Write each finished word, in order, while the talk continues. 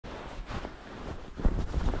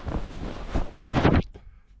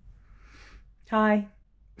Hi.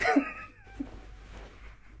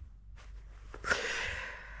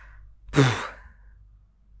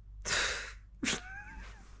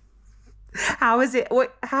 How is it?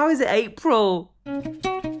 How is it April?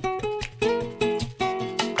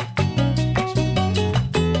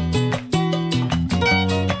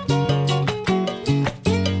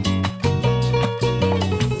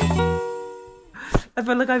 I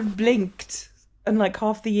feel like I've blinked and like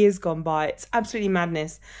half the year's gone by. It's absolutely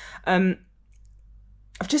madness.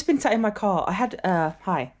 I've just been sat in my car. I had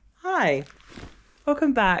hi.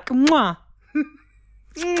 Welcome back. Mwah.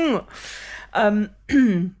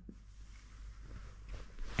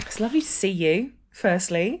 It's lovely to see you,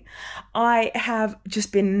 firstly. I have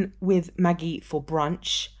just been with Maggie for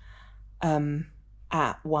brunch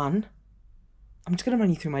at 1. I'm just going to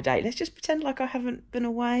run you through my day. Let's just pretend like I haven't been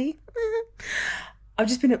away. I've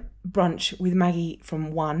just been at brunch with Maggie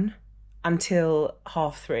from 1 until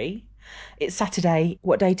 3:30. It's Saturday.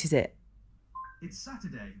 What date is it? It's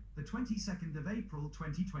Saturday, the 22nd of April,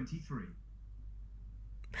 2023.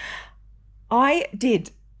 I did...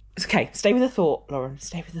 Okay, stay with the thought, Lauren.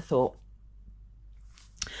 Stay with the thought.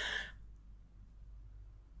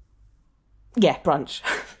 Yeah, brunch.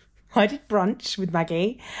 I did brunch with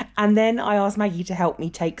Maggie, and then I asked Maggie to help me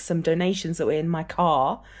take some donations that were in my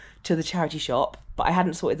car to the charity shop, but I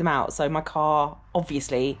hadn't sorted them out, so my car,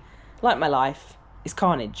 obviously, like my life, is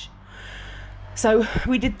carnage. So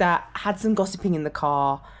we did that, had some gossiping in the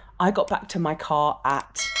car. I got back to my car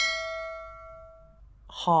at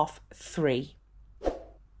 3:30.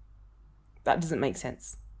 That doesn't make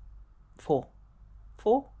sense. 4?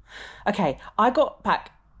 Okay, I got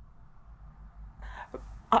back...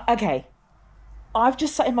 Okay, I've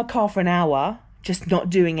just sat in my car for an hour, just not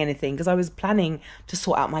doing anything, because I was planning to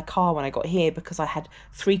sort out my car when I got here, because I had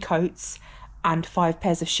 3 coats and 5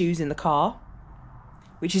 pairs of shoes in the car,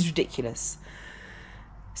 which is ridiculous.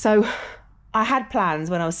 So I had plans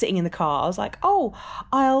when I was sitting in the car. I was like, oh,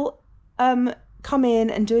 I'll come in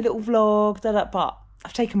and do a little vlog, but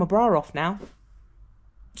I've taken my bra off now.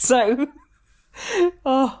 So,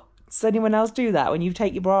 does anyone else do that? When you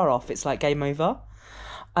take your bra off, it's like game over.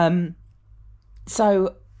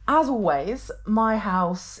 So, as always, my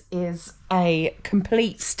house is a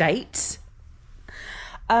complete state.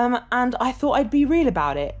 And I thought I'd be real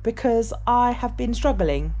about it because I have been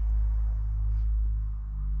struggling.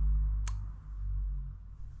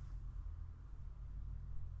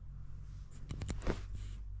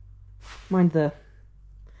 Mind the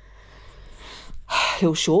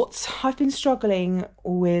little shorts. I've been struggling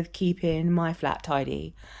with keeping my flat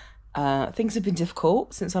tidy. Things have been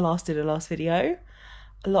difficult since I last did a last video.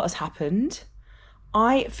 A lot has happened.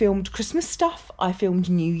 I filmed Christmas stuff. I filmed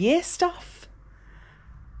New Year stuff.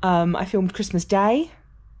 I filmed Christmas Day.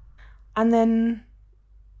 And then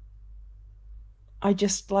I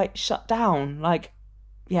just like shut down. Like,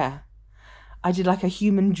 yeah. I did like a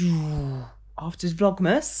human draw after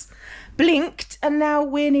Vlogmas, blinked, and now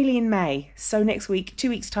we're nearly in May. So next week, 2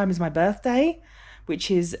 weeks' time, is my birthday,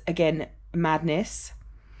 which is, again, madness.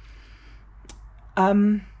 But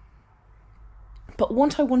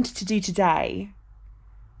what I wanted to do today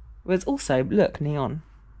was also, look, neon.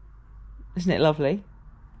 Isn't it lovely?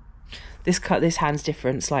 This hand's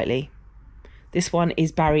different slightly. This one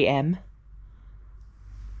is Barry M.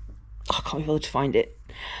 Oh, I can't be bothered to find it.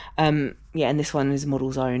 Yeah, and this one is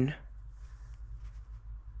Model's Own.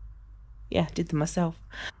 Yeah, did them myself.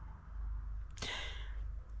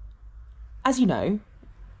 As you know,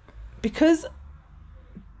 because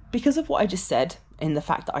of what I just said, in the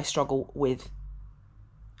fact that I struggle with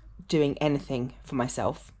doing anything for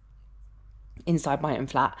myself inside my own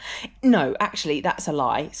flat. No, actually, that's a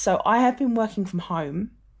lie. So I have been working from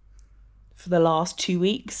home for the last 2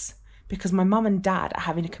 weeks because my mum and dad are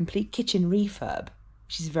having a complete kitchen refurb,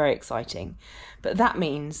 which is very exciting. But that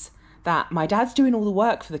means that my dad's doing all the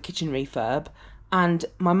work for the kitchen refurb and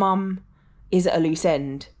my mum is at a loose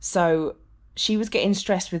end. So she was getting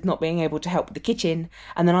stressed with not being able to help with the kitchen,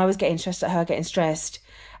 and then I was getting stressed at her getting stressed,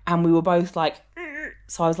 and we were both like,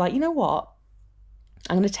 so I was like, you know what?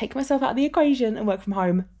 I'm going to take myself out of the equation and work from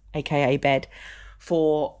home, aka bed,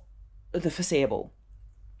 for the foreseeable.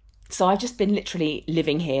 So I've just been literally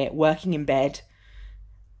living here, working in bed,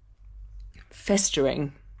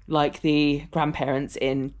 festering like the grandparents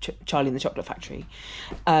in Charlie and the Chocolate Factory,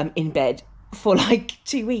 in bed for like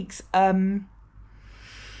 2 weeks.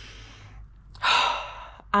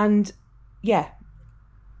 And yeah,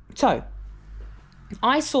 so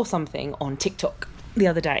I saw something on TikTok the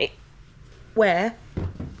other day where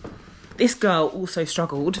this girl also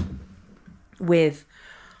struggled with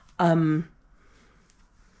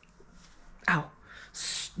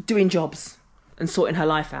doing jobs and sorting her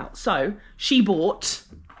life out. So she bought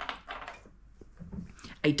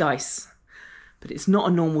a dice, but it's not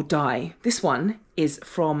a normal die. This one is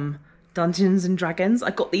from Dungeons and Dragons. I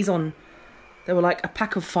got these on, they were like a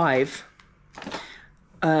pack of 5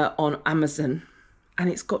 on Amazon, and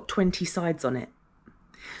it's got 20 sides on it.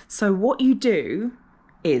 So what you do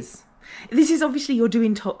is, this is obviously you're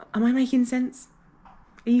doing am I making sense?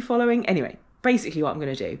 Are you following? Anyway, basically what I'm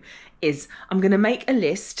going to do is I'm going to make a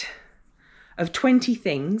list of 20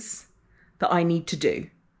 things that I need to do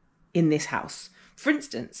in this house. For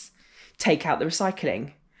instance, take out the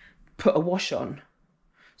recycling, put a wash on,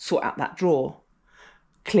 sort out that drawer,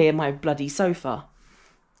 clear my bloody sofa,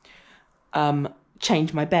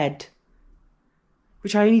 change my bed,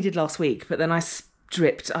 which I only did last week, but then I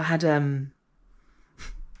dripped. I had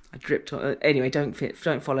I dripped on, anyway, don't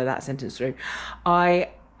follow that sentence through. I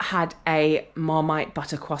had a Marmite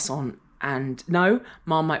butter croissant and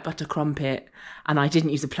Marmite butter crumpet, and I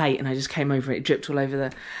didn't use a plate, and I just came over it, dripped all over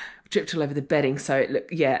the bedding. So it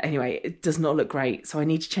looked, yeah, anyway, it does not look great. So I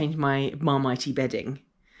need to change my Marmite bedding,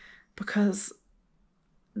 because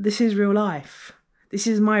this is real life. This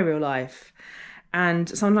is my real life. And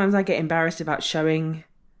sometimes I get embarrassed about showing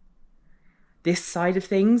this side of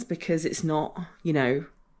things, because it's not, you know,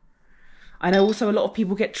 I know also a lot of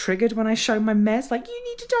people get triggered when I show my mess, like, you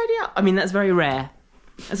need to tidy up. I mean, that's very rare.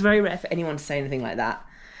 It's very rare for anyone to say anything like that.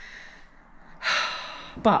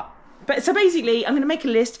 But so basically, I'm going to make a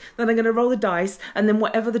list, then I'm going to roll the dice, and then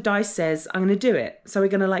whatever the dice says, I'm going to do it. So we're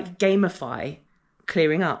going to like gamify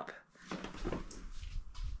clearing up.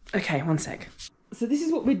 Okay, one sec. So this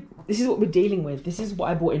is what we're dealing with. This is what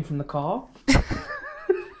I brought in from the car.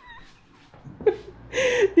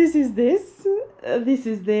 This is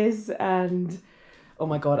this, and oh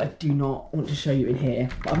my god, I do not want to show you in here,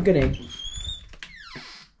 but I'm gonna.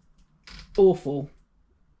 Awful.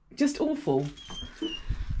 Just awful.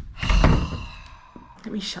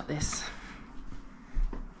 Let me shut this.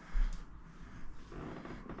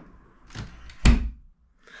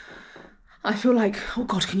 I feel like, oh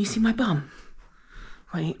god, can you see my bum?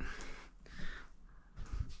 Wait.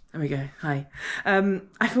 There we go. Hi.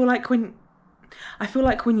 I feel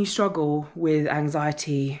like when you struggle with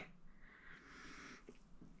anxiety,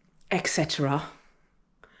 etc.,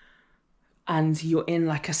 and you're in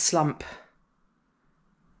like a slump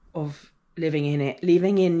of living in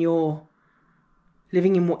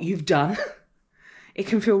what you've done, it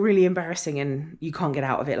can feel really embarrassing, and you can't get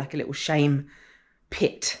out of it, like a little shame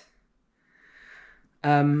pit.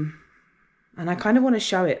 And I kind of want to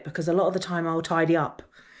show it, because a lot of the time I'll tidy up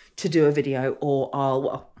to do a video,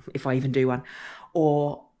 or if I even do one,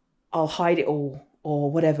 or I'll hide it all,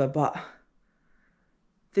 or whatever. But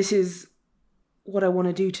this is what I want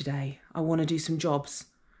to do today. I want to do some jobs,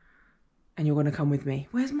 and you're going to come with me.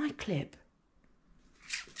 Where's my clip?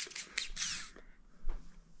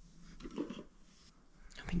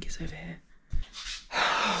 I think it's over here.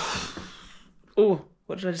 Oh,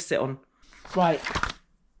 what did I just sit on? Right.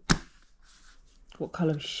 What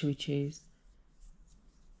colour should we choose?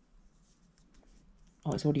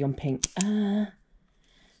 Oh, it's already on pink.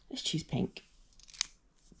 Let's choose pink.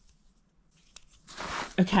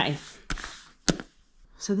 Okay.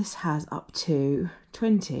 So this has up to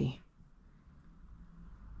 20.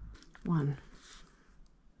 1.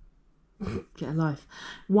 Get a life.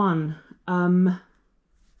 1.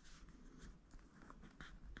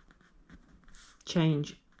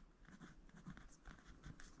 Change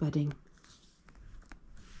bedding.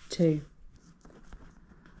 2.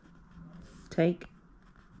 Take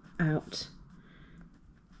out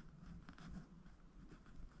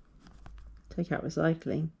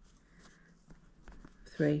recycling.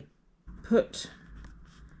 3. Put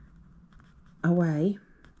away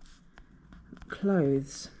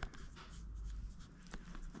clothes.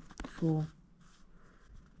 4.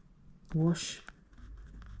 Wash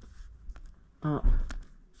up.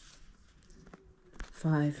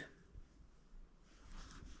 5.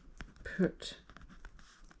 Put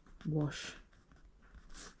wash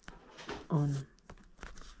on.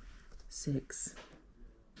 6.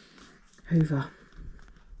 Hoover.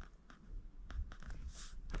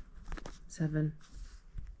 7.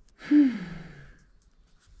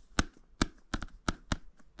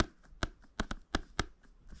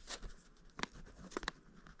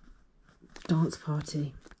 Dance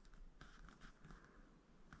party.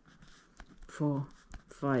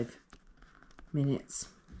 5 minutes.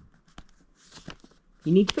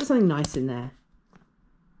 You need to put something nice in there.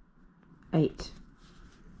 8.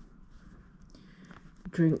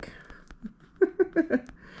 Drink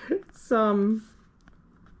some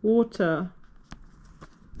water.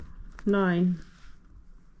 9.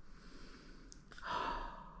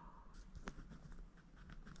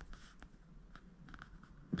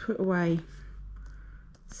 put away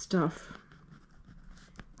stuff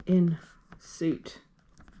in suitcase.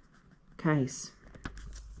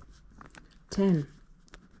 10.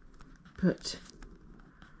 Put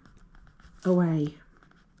away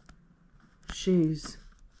shoes.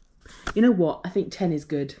 You know what? I think 10 is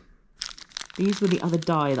good. These were the other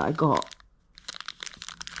die that I got.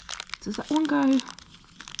 Does that one go? Does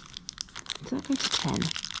that go to 10?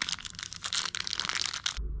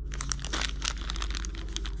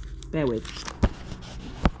 Bear with.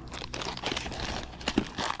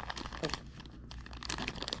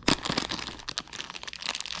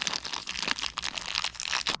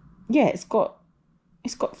 Yeah, it's got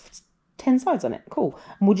 10 sides on it. Cool.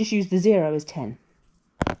 And we'll just use the 0 as 10.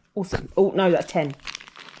 Awesome. Oh, no, that's 10.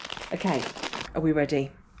 Okay. Are we ready?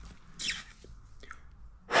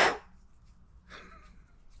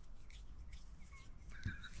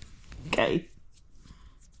 Okay.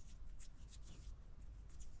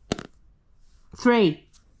 3.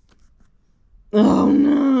 Oh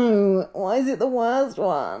no. Why is it the worst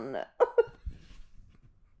one?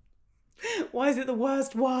 Why is it the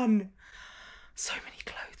worst one? So many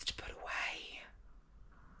clothes to put away.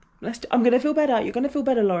 I'm going to feel better. You're going to feel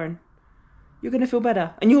better, Lauren. You're going to feel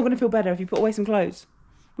better. And you're going to feel better if you put away some clothes.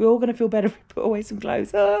 We're all going to feel better if we put away some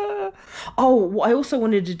clothes. Ah. Oh, what I also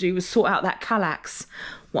wanted to do was sort out that Kallax.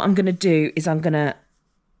 What I'm going to do is I'm going to...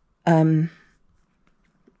 I'm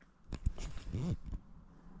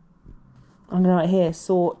going to write here,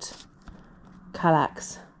 sort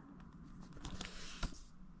Kallax.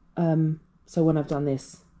 So when I've done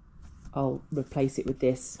this, I'll replace it with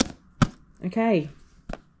this. Okay,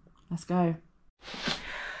 let's go.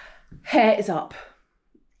 Hair is up.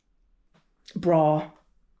 Bra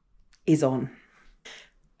is on.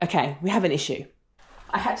 Okay, we have an issue.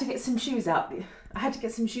 I had to get some shoes out. I had to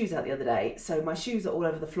get some shoes out the other day. So my shoes are all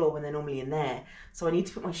over the floor when they're normally in there. So I need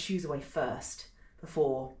to put my shoes away first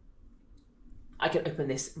before I can open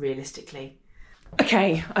this realistically.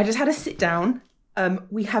 Okay, I just had to sit down.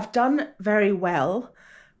 We have done very well,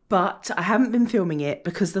 but I haven't been filming it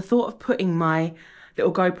because the thought of putting my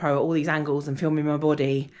little GoPro at all these angles and filming my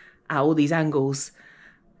body at all these angles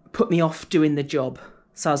put me off doing the job.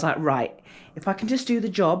 So I was like, right, if I can just do the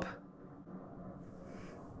job,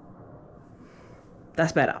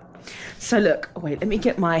 that's better. So look, wait, let me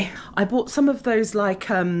get I bought some of those like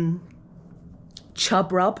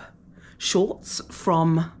Chub Rub shorts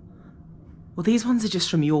from, well, these ones are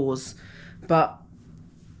just from Yours, but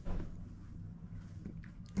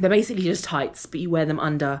they're basically just tights, but you wear them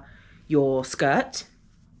under your skirt.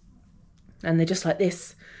 And they're just like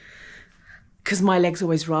this, because my legs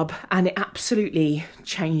always rub, and it absolutely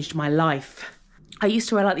changed my life. I used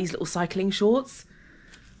to wear like these little cycling shorts,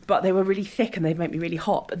 but they were really thick and they'd make me really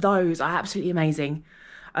hot. But those are absolutely amazing.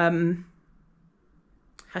 Hashtag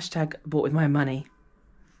bought with my money.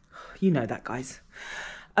 You know that, guys.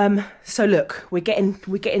 So look, we're getting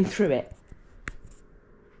through it.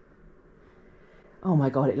 Oh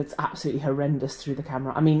my God, it looks absolutely horrendous through the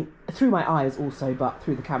camera. I mean, through my eyes also, but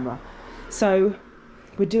through the camera. So,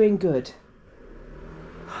 we're doing good.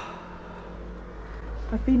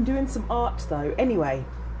 I've been doing some art though. Anyway,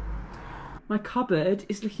 my cupboard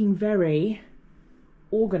is looking very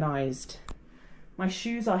organised. My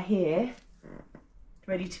shoes are here,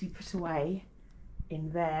 ready to be put away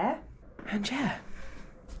in there. And yeah.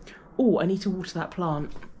 Oh, I need to water that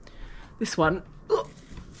plant. This one. Oh.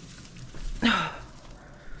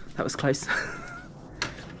 That was close.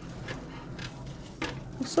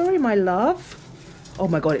 Oh, sorry, my love. Oh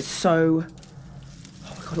my God, it's so...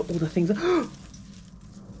 Oh my God, all the things...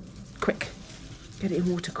 Quick. Get it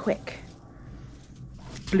in water, quick.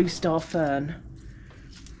 Blue star fern.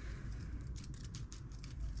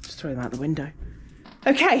 Just throw them out the window.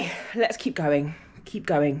 Okay, let's keep going. Keep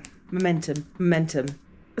going. Momentum, momentum.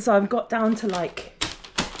 So I've got down to like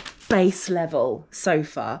base level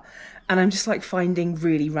sofa, and I'm just like finding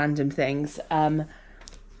really random things.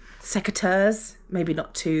 Secateurs, maybe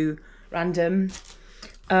not too random.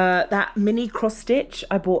 That mini cross stitch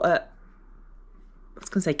I bought at, I was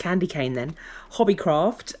gonna say Candy Cane then,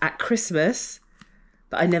 Hobbycraft at Christmas,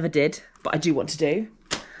 that I never did, but I do want to do.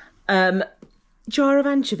 Jar of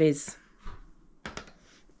anchovies.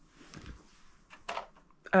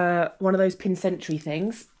 One of those pin century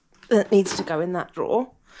things that needs to go in that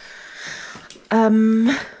drawer.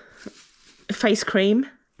 Face cream.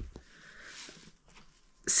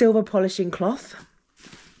 Silver polishing cloth.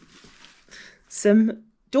 Some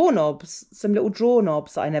doorknobs, some little drawer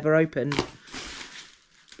knobs that I never opened.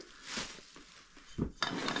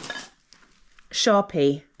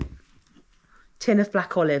 Sharpie. Tin of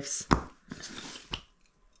black olives.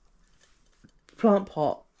 Plant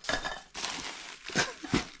pot.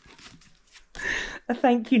 a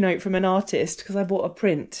thank you note from an artist because I bought a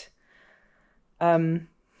print.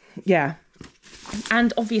 Yeah.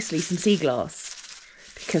 And obviously some sea glass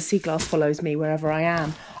because sea glass follows me wherever I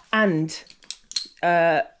am. And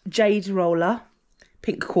jade roller,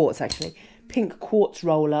 pink quartz actually, pink quartz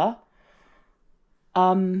roller,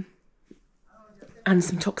 and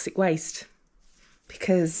some toxic waste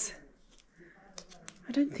because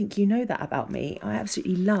I don't think you know that about me. I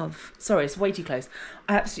absolutely love, sorry, it's way too close.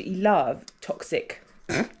 I absolutely love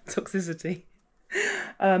toxicity.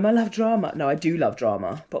 I love drama. No, I do love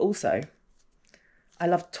drama, but also I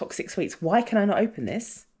love toxic sweets. Why can I not open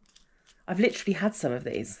this? I've literally had some of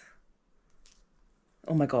these.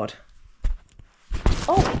 Oh my God.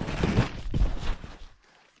 Oh!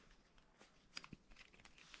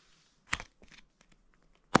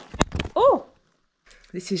 Oh!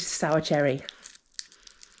 This is sour cherry.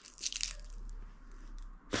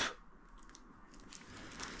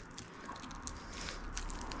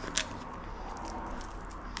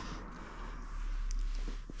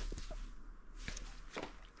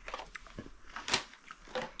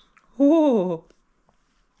 Oh!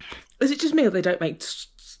 Is it just me or they don't make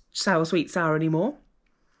sour sweet sour anymore?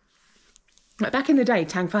 Like back in the day,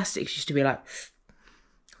 Tang Fastics used to be like,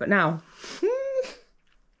 but now,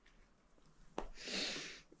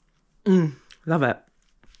 love it.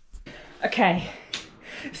 Okay,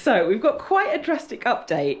 so we've got quite a drastic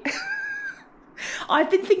update. I've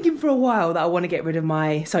been thinking for a while that I want to get rid of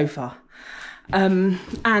my sofa,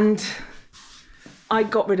 and I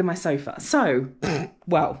got rid of my sofa. So,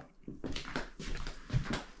 well,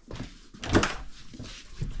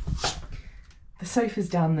 the sofa's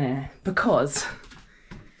down there because,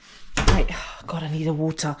 oh God, I need a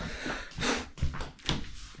water.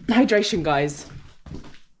 Hydration, guys.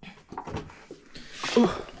 Ooh.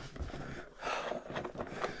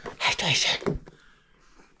 Hydration.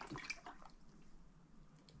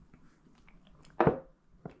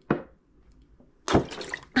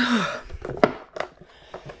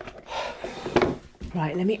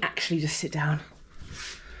 Right, let me actually just sit down.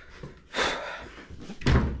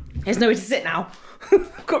 There's nowhere to sit now.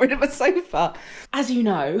 I've got rid of my sofa. As you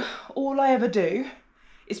know, all I ever do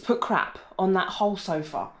is put crap on that whole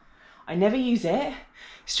sofa. I never use it. It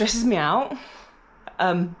stresses me out.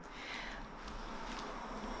 My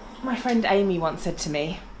friend Amy once said to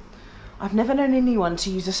me, I've never known anyone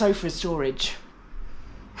to use a sofa as storage.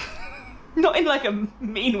 Not in like a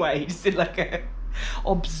mean way, just in like a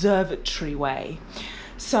observatory way.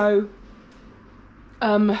 So,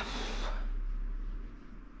 oh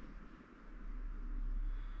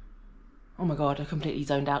my God, I completely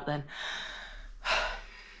zoned out then.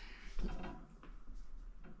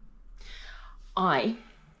 I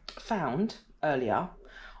found earlier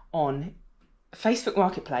on Facebook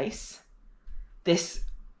Marketplace this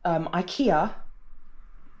IKEA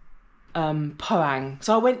Poang.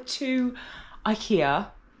 So I went to IKEA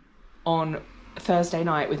on Thursday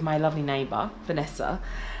night with my lovely neighbour, Vanessa,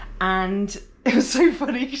 and it was so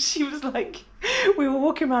funny because she was like, we were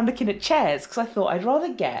walking around looking at chairs because I thought I'd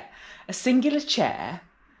rather get a singular chair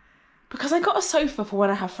because I got a sofa for when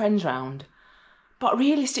I have friends round. But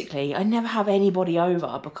realistically, I never have anybody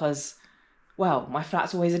over because, well, my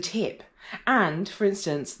flat's always a tip. And, for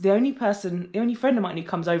instance, the only friend of mine who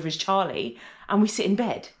comes over is Charlie, and we sit in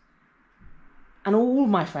bed. And all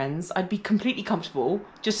my friends, I'd be completely comfortable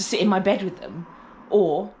just to sit in my bed with them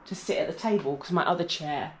or to sit at the table because my other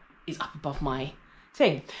chair is up above my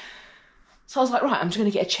thing. So I was like, right, I'm just going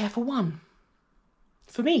to get a chair for one.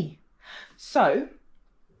 For me. So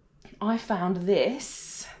I found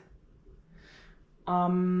this.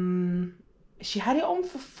 She had it on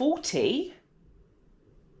for 40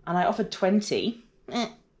 and I offered 20. Let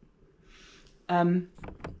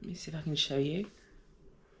me see if I can show you.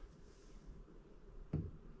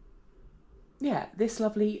 Yeah, this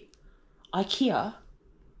lovely IKEA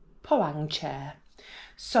Poang chair.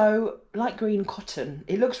 So light green cotton.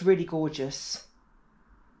 It looks really gorgeous.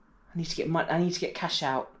 I need to get cash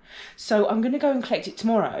out. So I'm going to go and collect it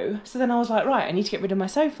tomorrow. So then I was like, right, I need to get rid of my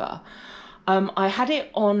sofa. I had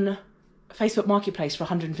it on Facebook Marketplace for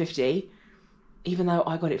 150, even though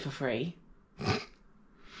I got it for free. I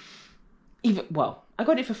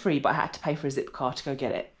got it for free, but I had to pay for a zip car to go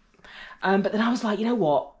get it. But then I was like, you know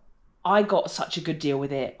what? I got such a good deal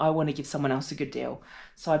with it. I want to give someone else a good deal.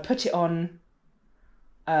 So I put it on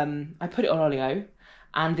Olio,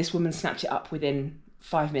 and this woman snapped it up within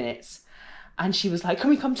 5 minutes. And she was like, can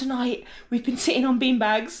we come tonight? We've been sitting on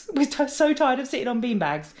beanbags. We're so tired of sitting on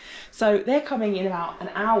beanbags. So they're coming in about an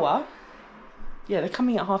hour. Yeah, they're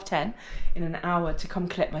coming at 10:30 in an hour to come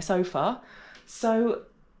collect my sofa. So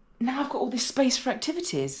now I've got all this space for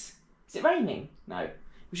activities. Is it raining? No, it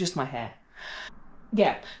was just my hair.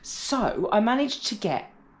 Yeah, so I managed to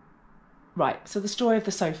get... Right, so the story of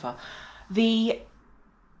the sofa. The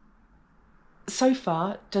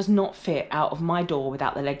sofa does not fit out of my door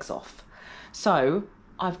without the legs off. So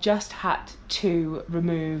I've just had to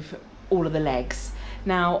remove all of the legs.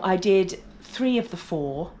 Now, I did 3 of the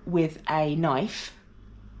 4 with a knife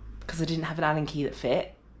because I didn't have an Allen key that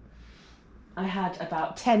fit. I had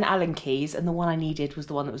about 10 Allen keys and the one I needed was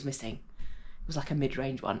the one that was missing. It was like a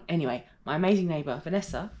mid-range one. Anyway, my amazing neighbour,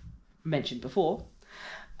 Vanessa, mentioned before,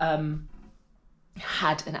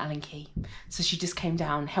 had an Allen key. So she just came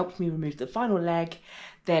down, helped me remove the final leg.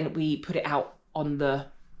 Then we put it out on the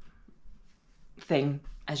thing,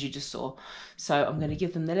 as you just saw. So I'm going to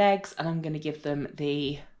give them the legs and I'm going to give them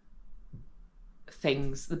the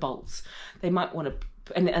things, the bolts. They might want to,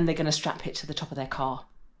 and they're going to strap it to the top of their car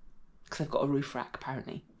because they've got a roof rack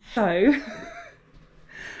apparently. So,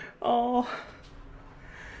 oh,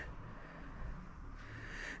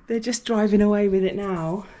 they're just driving away with it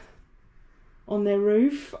now on their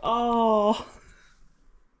roof. Oh,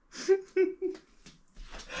 they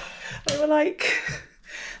were like,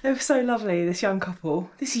 they were so lovely, this young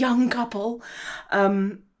couple.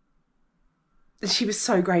 She was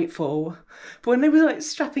so grateful. But when they were like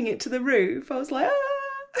strapping it to the roof, I was like, ah.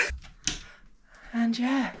 And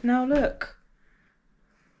yeah, now look.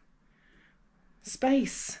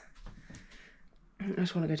 Space. I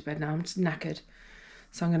just want to go to bed now. I'm just knackered.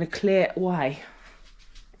 So I'm going to clear... Why?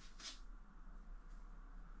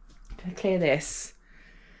 I'm going to clear this.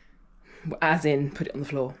 As in, put it on the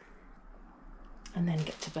floor. And then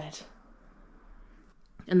get to bed.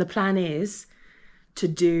 And the plan is to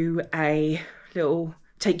do a little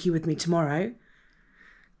take you with me tomorrow.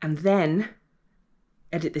 And then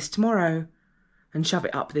edit this tomorrow and shove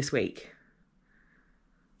it up this week.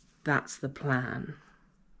 That's the plan.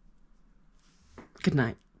 Good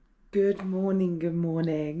night. Good morning, good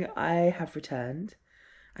morning. I have returned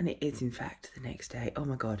and it is in fact the next day. Oh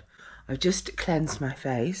my God. I've just cleansed my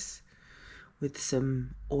face with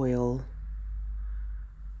some oil.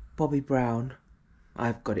 Bobbi Brown.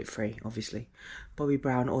 I've got it free, obviously. Bobbi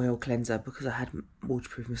Brown oil cleanser because I had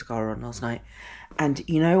waterproof mascara on last night. And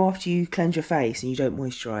you know, after you cleanse your face and you don't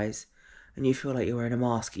moisturise and you feel like you're wearing a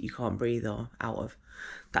mask that you can't breathe or out of,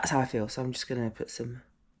 that's how I feel. So I'm just going to put some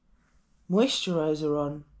moisturiser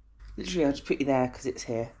on. Literally, I'll just put you there because it's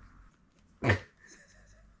here.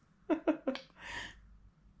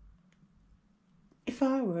 If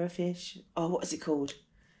I were a fish... Oh, what is it called?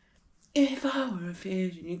 If I were a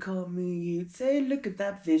fish and you called me, you'd say, look at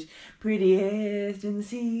that fish, prettiest in the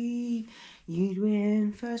sea. You'd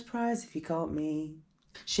win first prize if you caught me,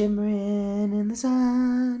 shimmering in the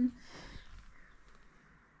sun.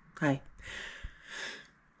 Hi.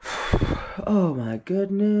 Oh my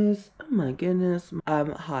goodness. Oh my goodness.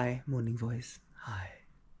 Hi, morning voice. Hi.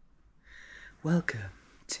 Welcome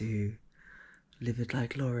to Live It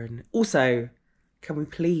Like Lauren. Also, can we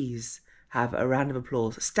please have a round of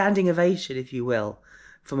applause, standing ovation, if you will,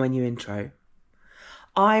 for my new intro.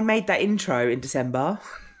 I made that intro in December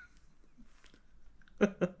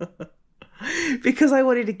because I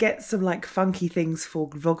wanted to get some like funky things for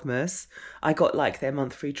Vlogmas. I got like their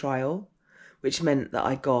month free trial, which meant that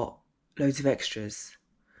I got loads of extras.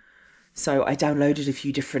 So I downloaded a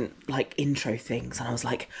few different like intro things and I was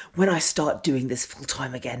like, when I start doing this full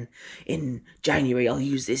time again in January, I'll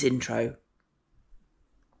use this intro.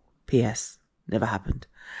 P.S. Never happened.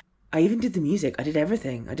 I even did the music. I did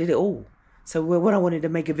everything. I did it all. So when I wanted to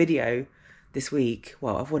make a video this week,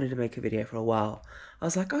 well, I've wanted to make a video for a while. I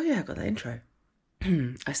was like, oh yeah, I got that intro.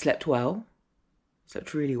 I slept well.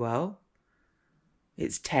 Slept really well.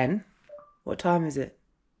 It's 10. What time is it?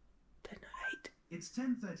 10:08. It's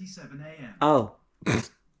 10:37 a.m. Oh,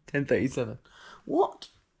 10:37. What?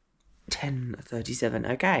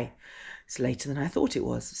 10:37. Okay. It's later than I thought it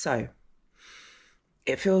was. So,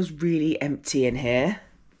 it feels really empty in here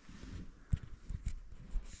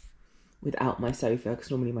without my sofa, because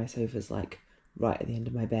normally my sofa's like right at the end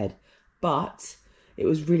of my bed. But it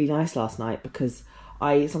was really nice last night because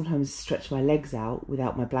I sometimes stretch my legs out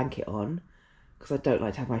without my blanket on because I don't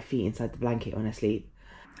like to have my feet inside the blanket when I sleep.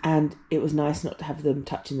 And it was nice not to have them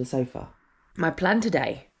touching the sofa. My plan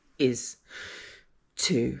today is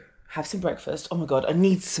to have some breakfast. Oh my God, I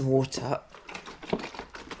need some water.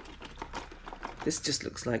 This just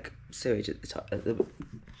looks like sewage at the top, at the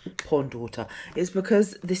pond water. It's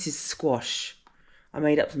because this is squash. I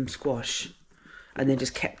made up some squash and then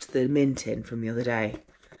just kept the mint in from the other day.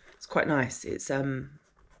 It's quite nice. It's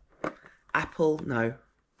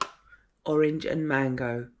orange and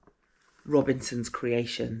mango Robinson's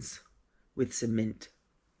Creations with some mint.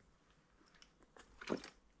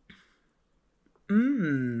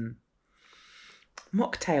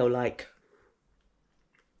 Mocktail like.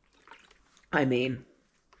 I mean,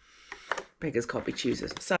 beggars can't be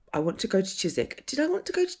choosers. So I want to go to Chiswick. Did I want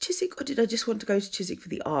to go to Chiswick or did I just want to go to Chiswick for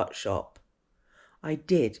the art shop? I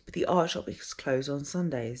did, but the art shop is closed on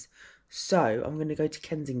Sundays. So I'm going to go to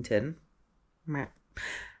Kensington.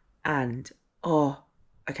 And, oh,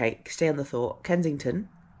 okay, stay on the thought. Kensington.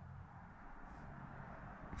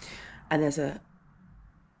 And there's a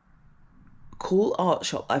cool art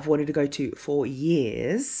shop I've wanted to go to for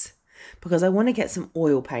years because I want to get some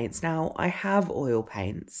oil paints. Now, I have oil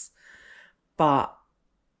paints, but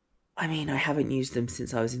I mean, I haven't used them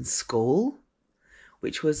since I was in school,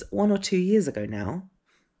 which was 1 or 2 years ago now.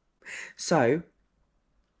 So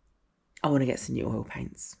I want to get some new oil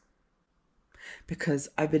paints because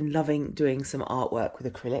I've been loving doing some artwork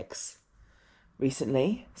with acrylics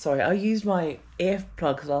recently. Sorry, I used my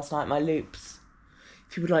earplugs last night, my loops.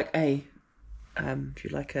 If you would like a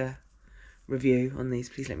review on these,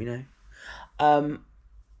 please let me know. I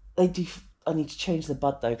need to change the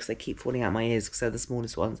bud though because they keep falling out my ears because they're the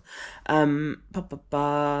smallest ones.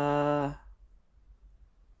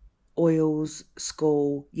 Oils,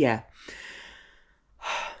 school, yeah.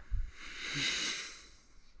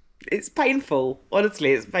 It's painful.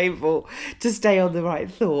 Honestly, it's painful to stay on the right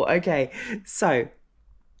thought. Okay, so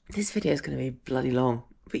this video is going to be bloody long,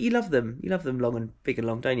 but you love them. You love them long and big and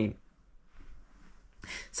long, don't you?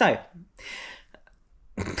 So,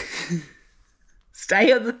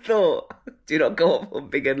 stay on the thought. Do not go off on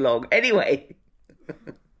big and long. Anyway.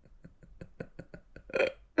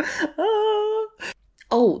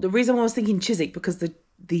 Oh, the reason why I was thinking Chiswick because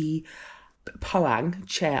the Poang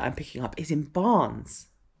chair I'm picking up is in Barnes.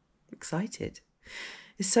 I'm excited.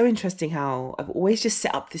 It's so interesting how I've always just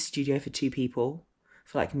set up this studio for 2 people,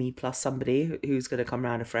 for like me plus somebody who's going to come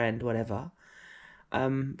around, a friend, whatever.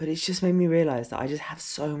 But it's just made me realise that I just have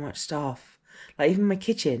so much stuff. Like even my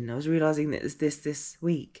kitchen, I was realising that there's this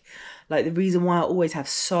week. Like the reason why I always have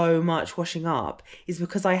so much washing up is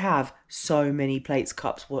because I have so many plates,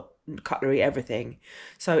 cups, cutlery, everything.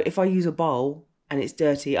 So if I use a bowl and it's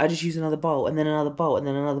dirty, I just use another bowl and then another bowl and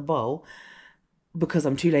then another bowl because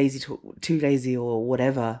I'm too lazy or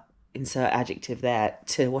whatever, insert adjective there,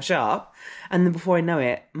 to wash up. And then before I know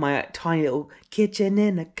it, my tiny little kitchen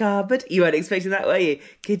in a cupboard, you weren't expecting that, were you?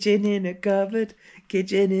 Kitchen in a cupboard,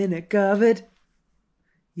 kitchen in a cupboard,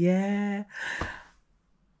 yeah,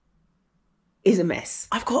 is a mess.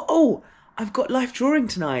 I've got life drawing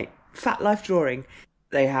tonight, fat life drawing.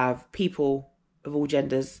 They have people of all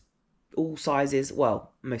genders, all sizes,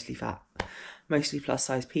 well, mostly fat, mostly plus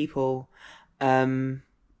size people,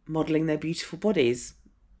 modelling their beautiful bodies.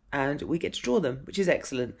 And we get to draw them, which is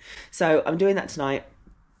excellent. So I'm doing that tonight.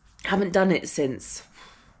 Haven't done it since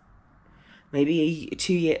maybe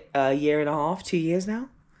a year and a half, 2 years now.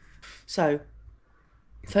 So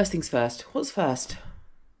first things first. What's first?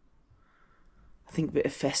 I think a bit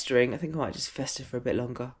of festering. I think I might just fester for a bit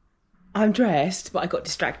longer. I'm dressed, but I got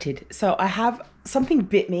distracted. So I have something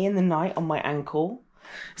bit me in the night on my ankle.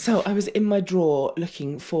 So I was in my drawer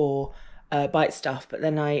looking for bite stuff, but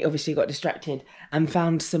then I obviously got distracted and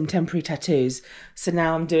found some temporary tattoos. So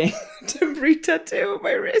now I'm doing a temporary tattoo on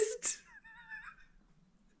my wrist.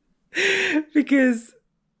 Because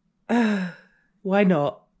why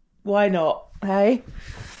not? Why not? Hey?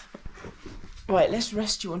 Right, let's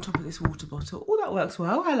rest you on top of this water bottle. Oh, that works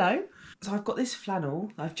well. Hello. So I've got this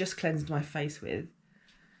flannel I've just cleansed my face with.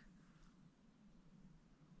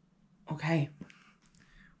 Okay.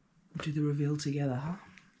 We'll do the reveal together, huh?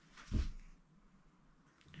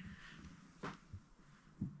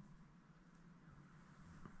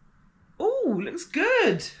 Oh, looks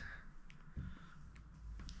good.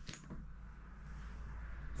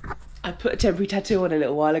 I put a temporary tattoo on a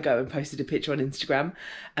little while ago and posted a picture on Instagram,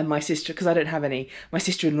 and my sister, because I don't have any, my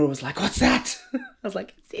sister-in-law was like, "What's that?" I was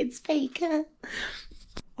like, it's fake. I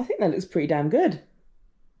think that looks pretty damn good.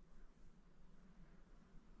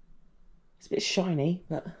 It's a bit shiny,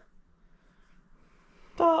 but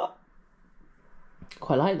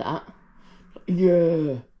quite like that.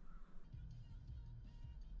 Yeah.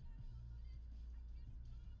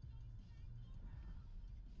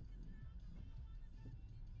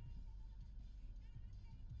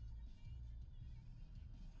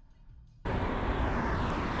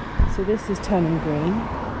 So this is turning green.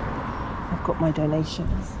 I've got my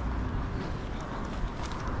donations.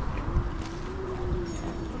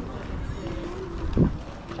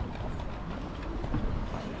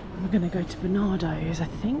 We're going to go to Bernardo's, I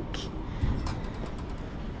think.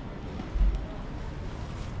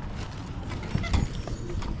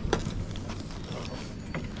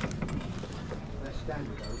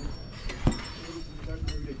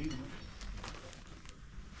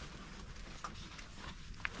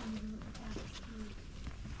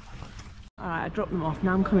 Alright, I dropped them off.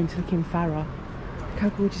 Now I'm coming to look in Farah. Look how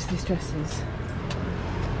gorgeous this dress is.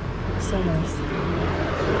 Looks so nice.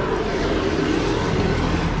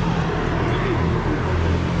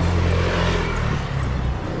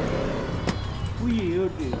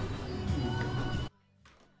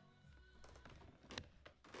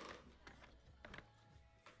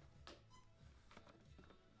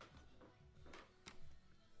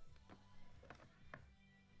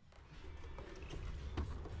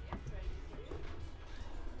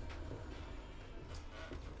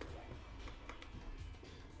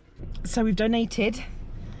 So we've donated.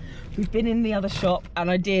 We've been in the other shop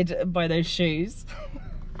and I did buy those shoes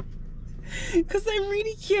because they're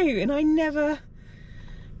really cute, and I never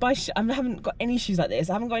buy I haven't got any shoes like this.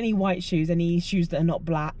 I haven't got any white shoes, any shoes that are not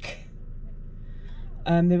black.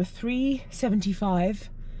 They were $3.75,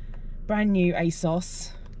 brand new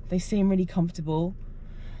ASOS. They seem really comfortable.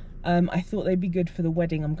 I thought they'd be good for the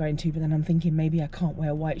wedding I'm going to, but then I'm thinking maybe I can't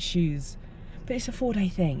wear white shoes. But it's a 4-day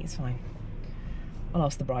thing, it's fine. I'll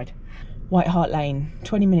ask the bride. White Hart Lane,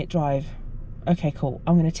 20-minute drive. Okay, cool.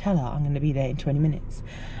 I'm going to tell her I'm going to be there in 20 minutes.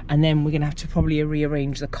 And then we're going to have to probably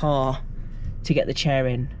rearrange the car to get the chair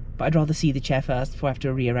in. But I'd rather see the chair first before I have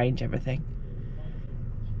to rearrange everything.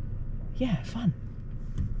 Yeah, fun.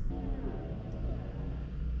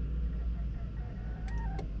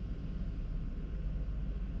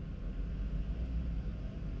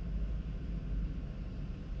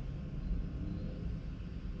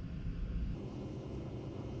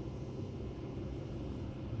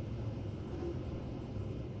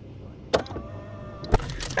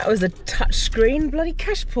 That was a touchscreen bloody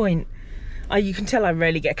cash point. You can tell I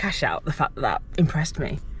rarely get cash out. The fact that that impressed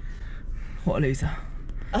me. What a loser.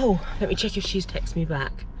 Oh, let me check if she's texted me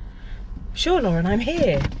back. Sure, Lauren, I'm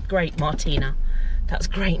here. Great, Martina. That's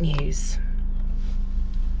great news.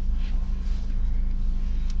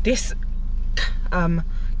 This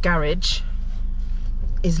garage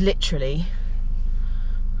is literally...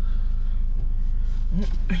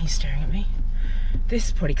 He's staring at me. This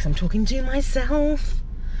is probably because I'm talking to myself.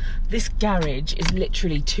 This garage is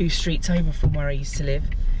literally 2 streets over from where I used to live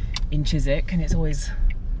in Chiswick, and it's always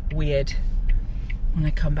weird when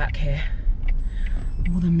I come back here.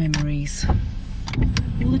 All the memories.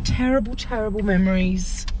 All the terrible, terrible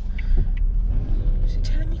memories. Is it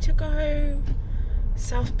telling me to go?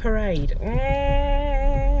 South Parade.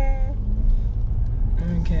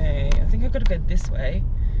 Okay, I think I've got to go this way.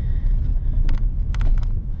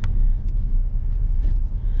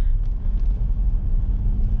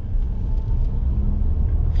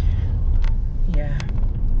 Yeah.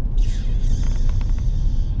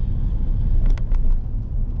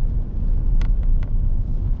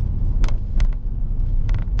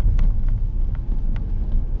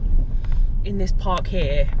 In this park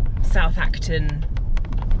here, South Acton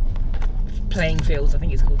playing fields, I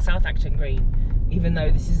think it's called South Acton Green, even though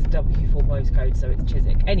this is a W4 postcode, so it's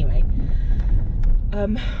Chiswick. Anyway,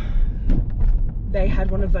 they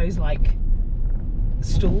had one of those like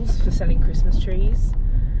stalls for selling Christmas trees,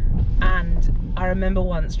 and I remember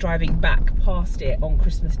once driving back past it on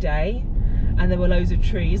Christmas Day, and there were loads of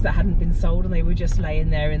trees that hadn't been sold and they were just laying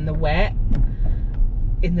there in the wet,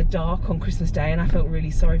 in the dark on Christmas Day, and I felt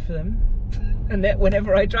really sorry for them. And that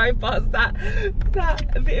whenever I drive past that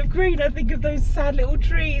bit of green, I think of those sad little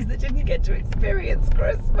trees that didn't get to experience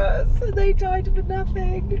Christmas and they died for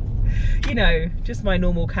nothing. You know, just my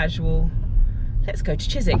normal casual, let's go to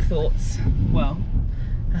Chiswick thoughts. Well,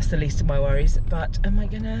 that's the least of my worries. But am I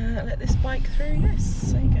gonna let this bike through?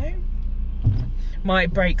 Yes, there you go. My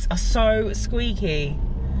brakes are so squeaky.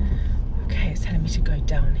 Okay, it's telling me to go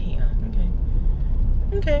down here. Okay.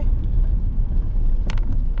 Okay.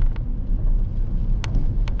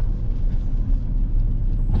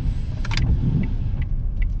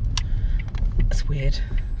 That's weird.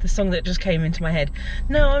 The song that just came into my head.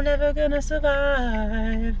 No, I'm never gonna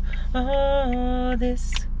survive all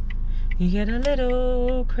this. You get a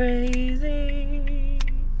little crazy.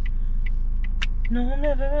 No, I'm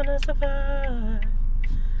never gonna survive.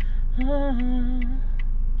 Oh,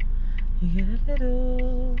 you get a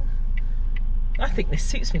little... I think this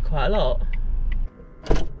suits me quite a lot.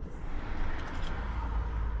 I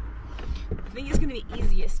think it's gonna be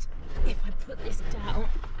easiest if I put this down.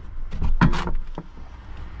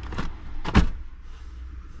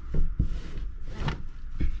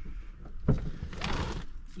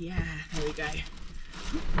 Yeah, there we go.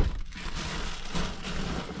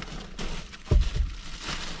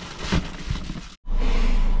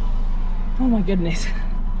 Oh my goodness.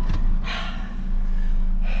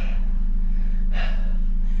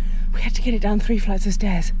 to get it down 3 flights of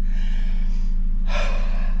stairs.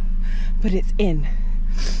 But it's in.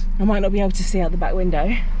 I might not be able to see out the back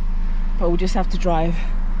window, but we'll just have to drive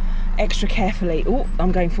extra carefully. Oh,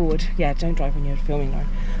 I'm going forward. Yeah, don't drive when you're filming,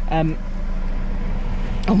 Lauren.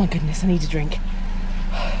 Oh my goodness, I need a drink.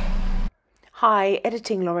 Hi,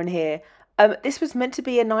 editing Lauren here. This was meant to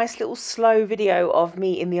be a nice little slow video of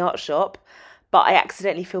me in the art shop, but I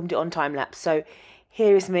accidentally filmed it on time-lapse. So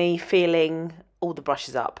here is me feeling all the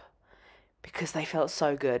brushes up because they felt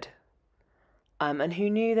so good. And who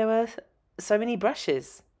knew there were so many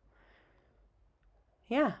brushes?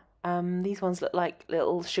 Yeah, these ones look like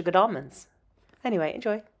little sugared almonds. Anyway,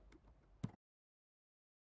 enjoy.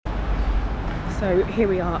 So here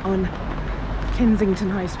we are on Kensington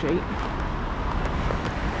High Street.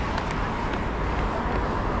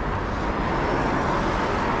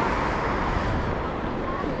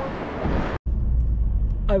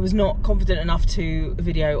 I was not confident enough to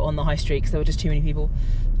video on the high street because there were just too many people.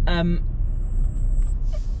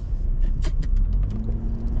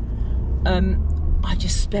 I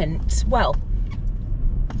just spent, well,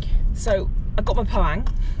 so I got my Poang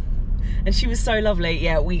and she was so lovely.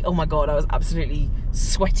 Yeah, oh my God, I was absolutely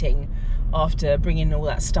sweating after bringing all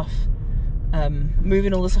that stuff,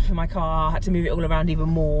 moving all the stuff in my car. I had to move it all around even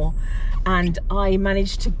more. And I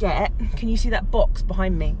managed to get, can you see that box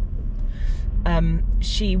behind me?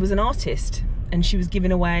 She was an artist and she was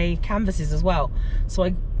giving away canvases as well. So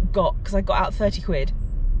I got, because I got out 30 quid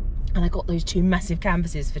and I got those 2 massive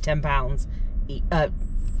canvases for £10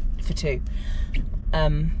 for 2.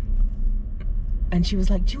 And she was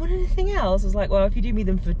like, do you want anything else? I was like, well, if you do me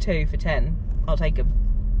them for 2 for 10, I'll take them.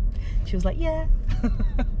 She was like, yeah.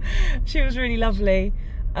 She was really lovely.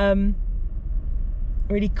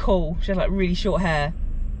 Really cool. She had like really short hair.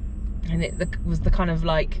 And it was the kind of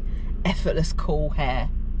like effortless cool hair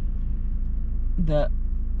that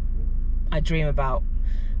I dream about,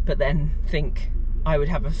 but then think I would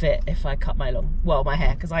have a fit if I cut my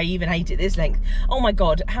hair, because I even hate it this length. Oh my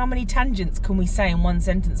God, how many tangents can we say in one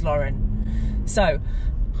sentence, Lauren? So,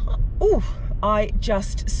 I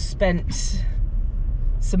just spent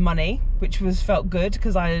some money, which felt good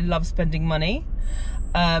because I love spending money,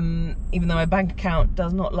 even though my bank account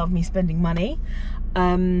does not love me spending money.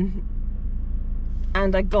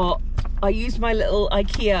 And I used my little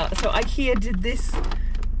IKEA. So IKEA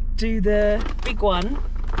do the big one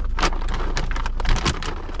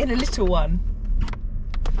in a little one.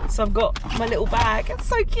 So I've got my little bag. It's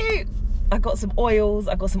so cute. I got some oils.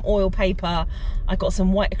 I got some oil paper. I got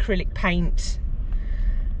some white acrylic paint.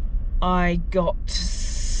 I got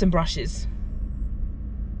some brushes.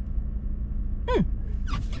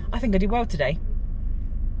 I think I did well today.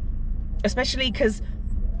 Especially because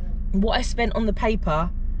what I spent on the paper,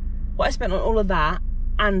 what I spent on all of that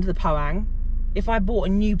and the Poang, if I bought a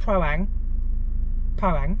new Poang,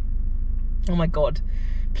 oh my God,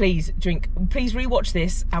 please rewatch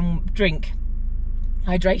this and drink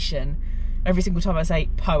hydration every single time I say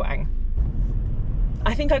Poang.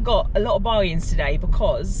 I think I got a lot of bargains today,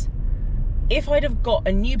 because if I'd have got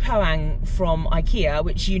a new Poang from IKEA,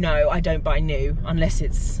 which you know I don't buy new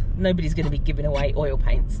unless nobody's going to be giving away oil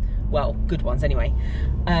paints. Well, good ones anyway.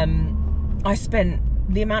 I spent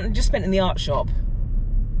the amount I just spent in the art shop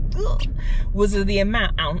was the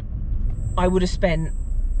amount I would have spent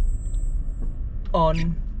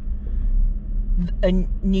on a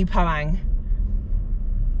new Poang.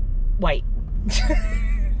 Wait.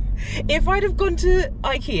 If I'd have gone to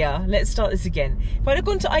IKEA, let's start this again. If I'd have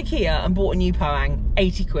gone to IKEA and bought a new Poang,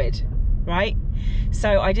 80 quid, right?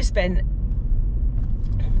 So I just spent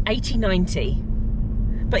 80, 90.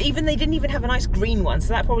 But even they didn't even have a nice green one, so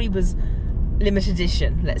that probably was limited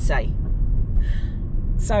edition, let's say.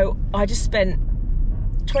 So I just spent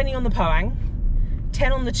 20 on the Poang,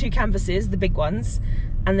 10 on the 2 canvases, the big ones,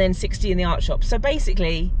 and then 60 in the art shop. So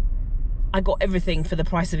basically, I got everything for the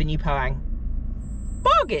price of a new Poang.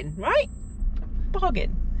 Bargain, right?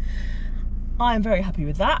 Bargain. I am very happy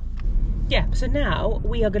with that. Yeah, so now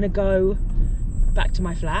we are going to go back to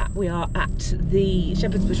my flat. We are at the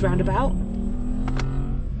Shepherd's Bush roundabout.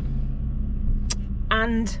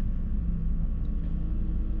 And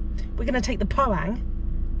we're going to take the Poang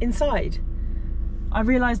inside. I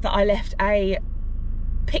realised that I left a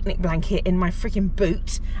picnic blanket in my freaking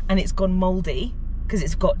boot and it's gone mouldy because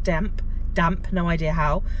it's got damp, no idea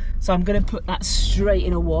how. So I'm going to put that straight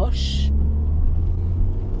in a wash.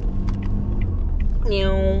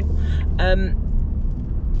 I'm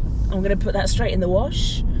going to put that straight in the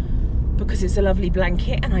wash because it's a lovely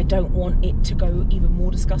blanket and I don't want it to go even more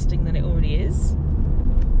disgusting than it already is.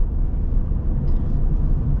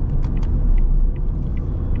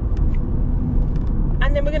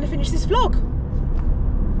 and then we're going to finish this vlog.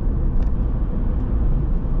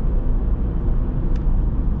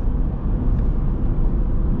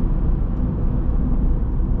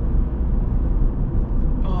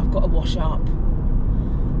 Oh, I've got to wash up.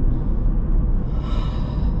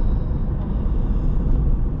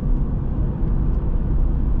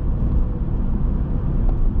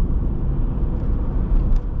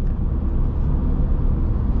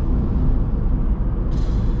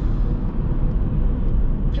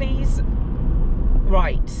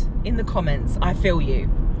 Write in the comments, I feel you.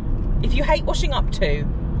 If you hate washing up too,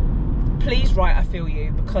 please write I feel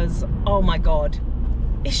you, because oh my god,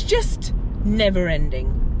 it's just never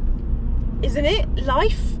ending, isn't it?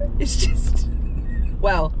 Life, it's just,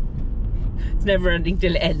 well, it's never ending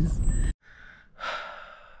till it ends.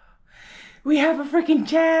 We have a freaking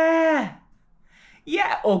chair.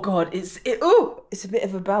 Yeah, oh god, it's a bit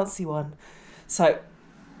of a bouncy one. So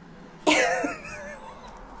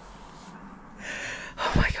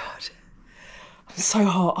oh my god, I'm so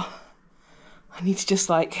hot. I need to just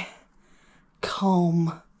like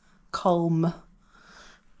calm.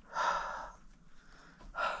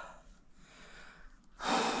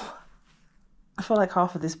 I feel like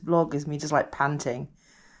half of this vlog is me just like panting.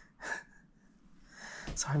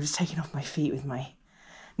 So I'm just taking off my feet with my,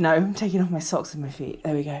 no, I'm taking off my socks with my feet.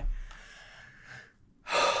 There we go.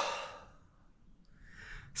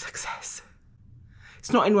 Success.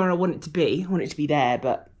 It's not anywhere I want it to be. I want it to be there,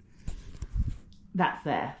 but that's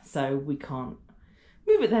there, so we can't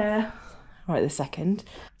move it there right this second.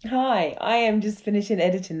 Hi, I am just finishing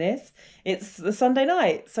editing this. It's the Sunday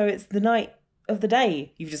night, so it's the night of the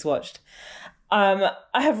day you've just watched. I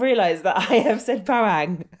have realised that I have said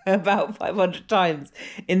Pawang about 500 times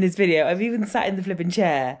in this video. I've even sat in the flipping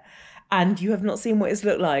chair, and you have not seen what it's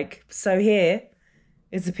looked like. So here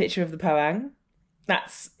is a picture of the Pawang.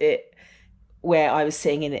 That's it. Where I was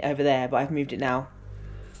sitting in it over there, but I've moved it now.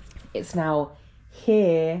 It's now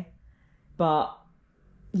here, but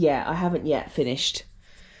yeah, I haven't yet finished.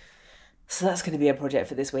 So that's going to be a project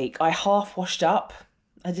for this week. I half washed up.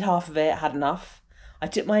 I did half of it, had enough. I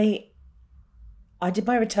did my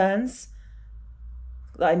returns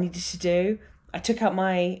that I needed to do. I took out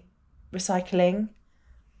my recycling.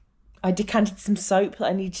 I decanted some soap that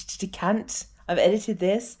I needed to decant. I've edited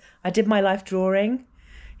this. I did my life drawing.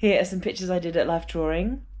 Here are some pictures I did at life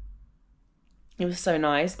drawing. It was so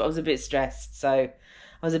nice, but I was a bit stressed, so I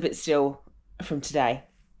was a bit still from today.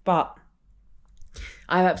 But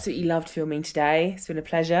I've absolutely loved filming today. It's been a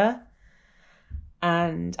pleasure.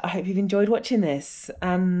 And I hope you've enjoyed watching this.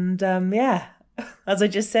 And yeah, as I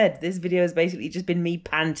just said, this video has basically just been me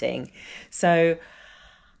panting. So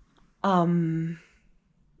I'm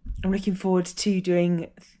looking forward to doing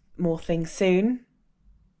more things soon.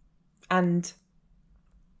 And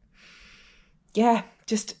yeah,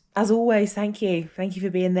 just as always, thank you. Thank you for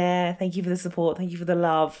being there. Thank you for the support. Thank you for the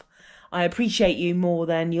love. I appreciate you more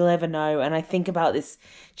than you'll ever know. And I think about this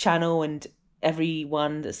channel and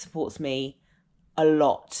everyone that supports me a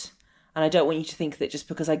lot. And I don't want you to think that just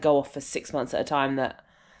because I go off for 6 months at a time that,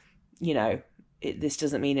 you know, this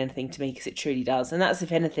doesn't mean anything to me, because it truly does. And that's,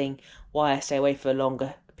 if anything, why I stay away for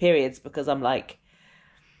longer periods, because I'm like,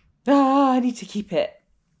 I need to keep it,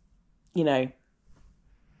 you know,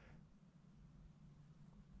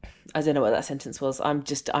 I don't know what that sentence was. I'm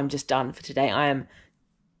just done for today. I am,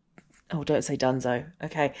 oh, don't say donezo.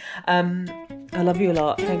 Okay. I love you a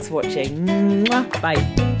lot. Thanks for watching. Mwah.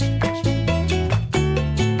 Bye.